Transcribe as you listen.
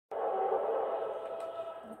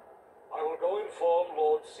inform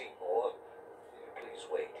Lord Seymour. Please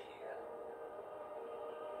wait here.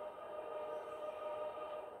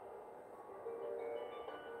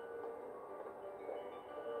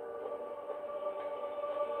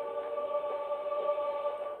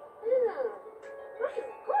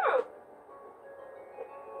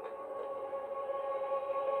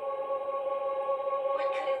 What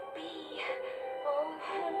could it be? Oh.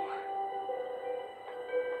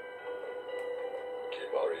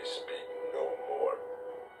 Kimari, speak no more.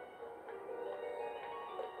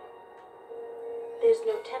 There's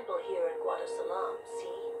no temple here in Guadasalam,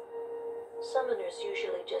 see? Summoners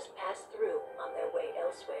usually just pass through on their way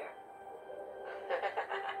elsewhere.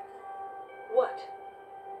 What?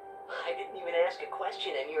 I didn't even ask a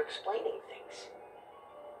question and you're explaining things.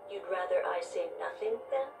 You'd rather I say nothing,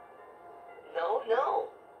 then? No.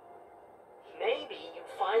 Maybe you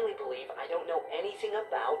finally believe I don't know anything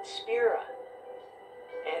about Spira.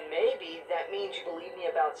 And maybe that means you believe me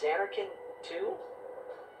about Xanarkin, too?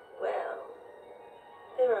 Well,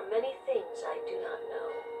 there are many things I do not know.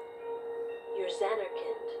 Your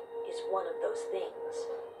Xanarkind is one of those things.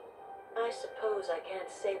 I suppose I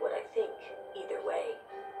can't say what I think either way.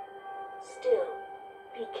 Still,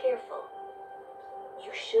 be careful.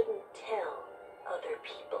 You shouldn't tell other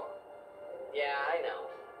people. Yeah, I know.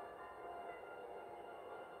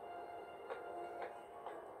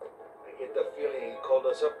 I get the feeling he called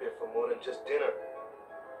us up here for more than just dinner.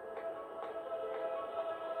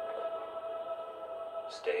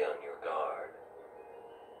 Stay on your guard.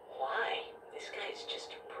 Why? This guy's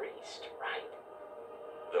just a priest, right?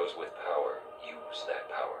 Those with power use that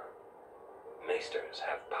power. Maesters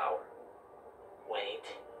have power. Wait.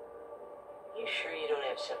 You sure you don't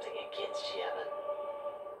have something against Yevon?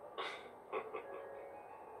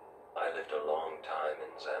 I lived a long time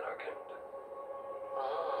in Xanarkand.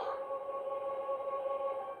 Oh.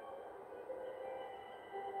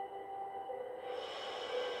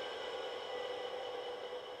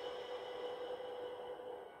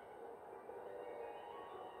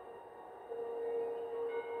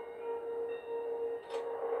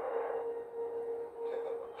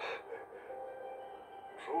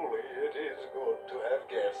 Truly, it is good to have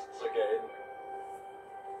guests again.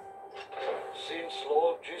 Since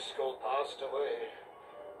Lord Jiskel passed away,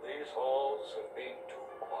 these halls have been too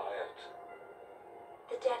quiet.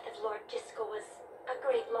 The death of Lord Jiskel was a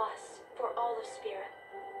great loss for all of Spira.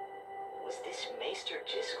 Was this Maester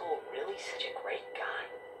Jiskel really such a great guy?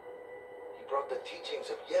 He brought the teachings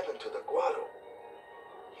of Yevon to the Guado.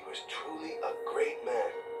 He was truly a great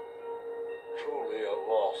man. Truly a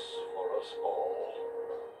loss for us all.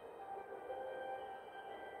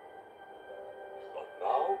 But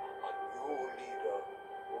now, a new leader,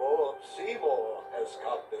 Lord Seymour, has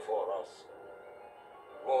come before us.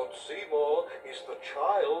 Lord Seymour is the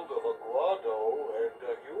child of a Guado and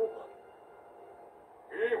a human.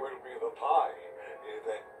 He will be the tie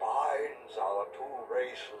that binds our two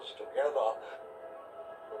races together.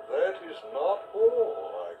 But that is not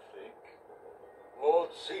all, I think. Lord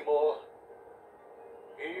Seymour,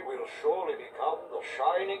 he will surely become the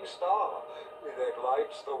shining star that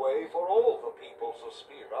lights the way for all the peoples of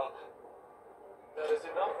Spira. That is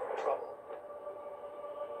enough trouble.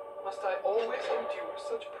 Must I always endure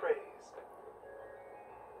such praise?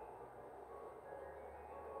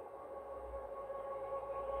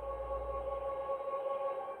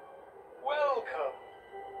 Welcome.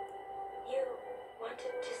 You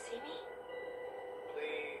wanted to see me?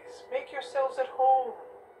 Please, make yourselves at home.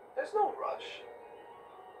 There's no rush.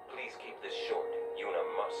 Please keep this short. Yuna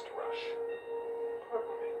must rush.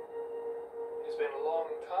 Pardon me. It has been a long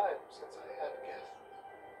time since I had guests.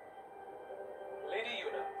 Lady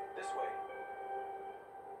Yuna, this way.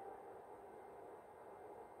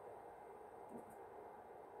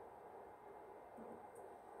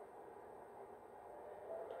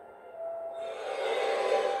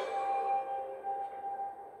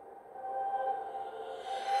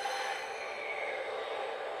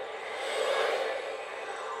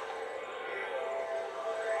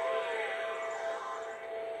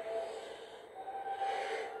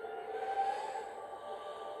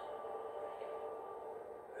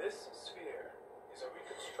 This sphere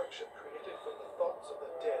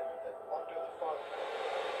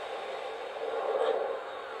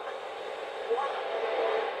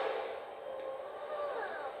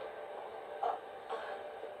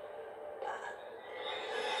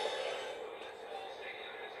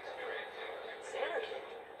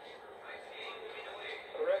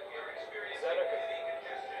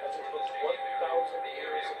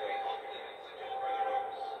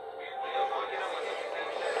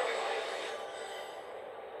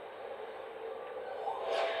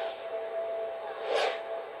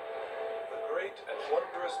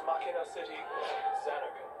Deus Machina city,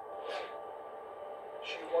 Xanarkand.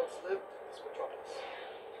 She once lived in this metropolis.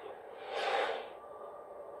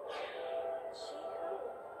 She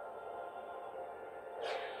who?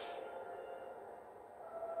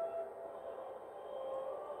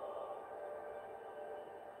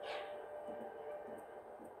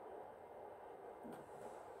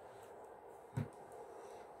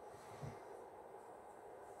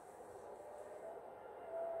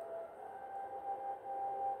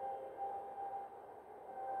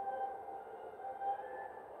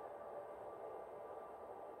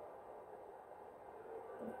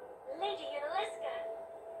 Lady Yuna.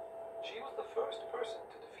 She was the first person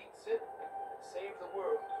to defeat sin and save the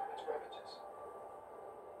world from its ravages.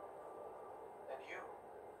 And you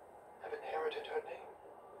have inherited her name.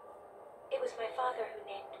 It was my father who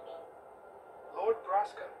named me. Lord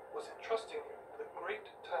Braska was entrusting you with a great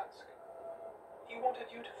task. He wanted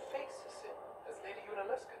you to face sin as Lady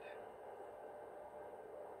Yunalesca did.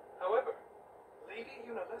 However, Lady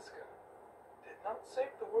Yunalesca did not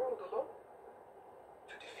save the world alone.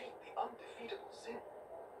 To defeat the undefeatable sin,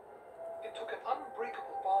 it took an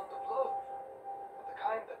unbreakable bond of love, of the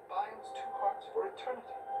kind that binds two hearts for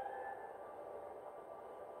eternity.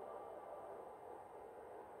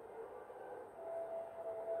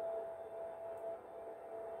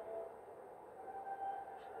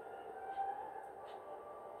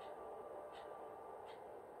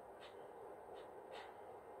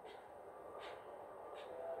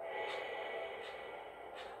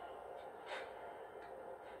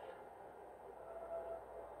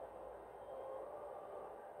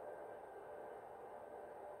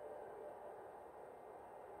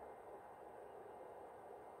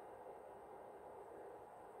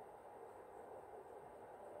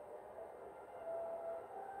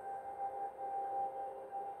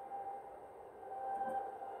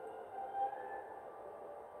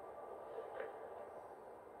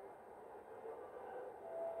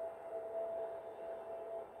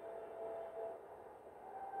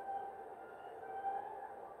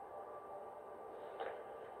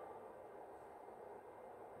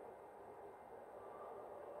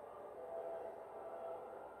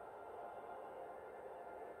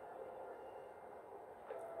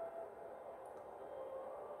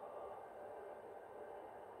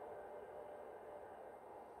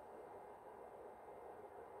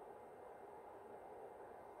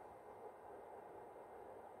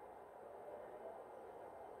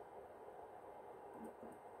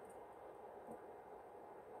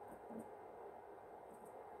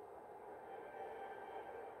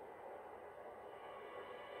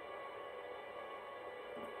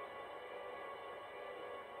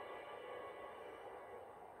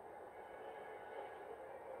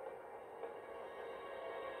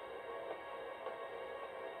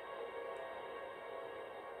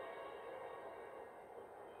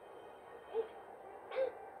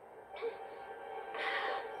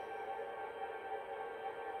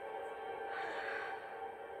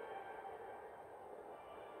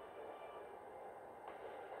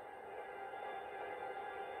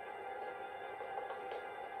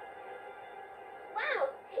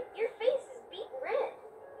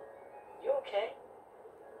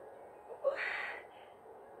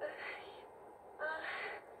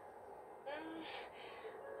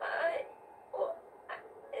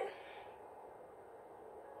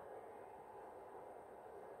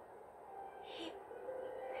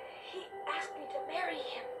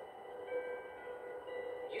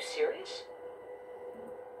 serious?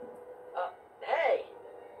 Hey!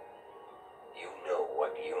 You know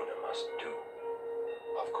what Yuna must do.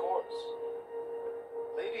 Of course.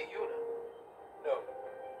 Lady Yuna, no,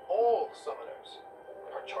 all summoners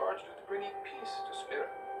are charged with bringing peace to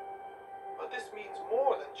Spirit. But this means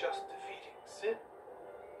more than just defeating sin.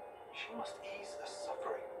 She must ease the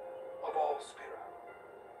suffering of all Spirit.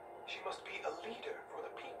 She must be a leader for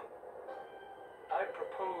the people. I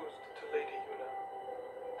proposed to Lady Yuna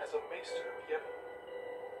as a Maester of Yevon.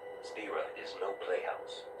 Spira is no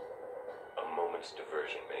playhouse. A moment's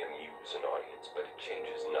diversion may amuse an audience, but it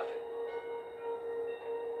changes nothing.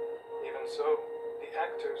 Even so, the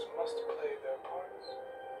actors must play their parts.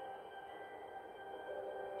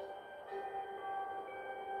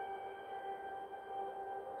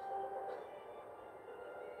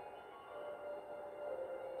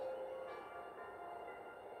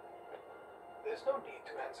 There's no need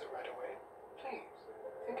to answer right away. Please,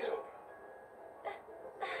 think it over.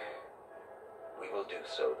 We will do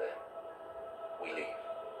so then. We leave.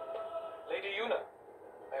 Lady Yuna,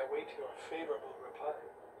 I await your favorable reply.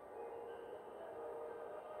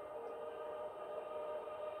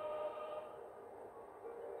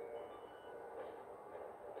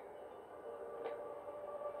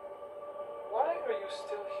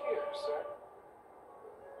 still here.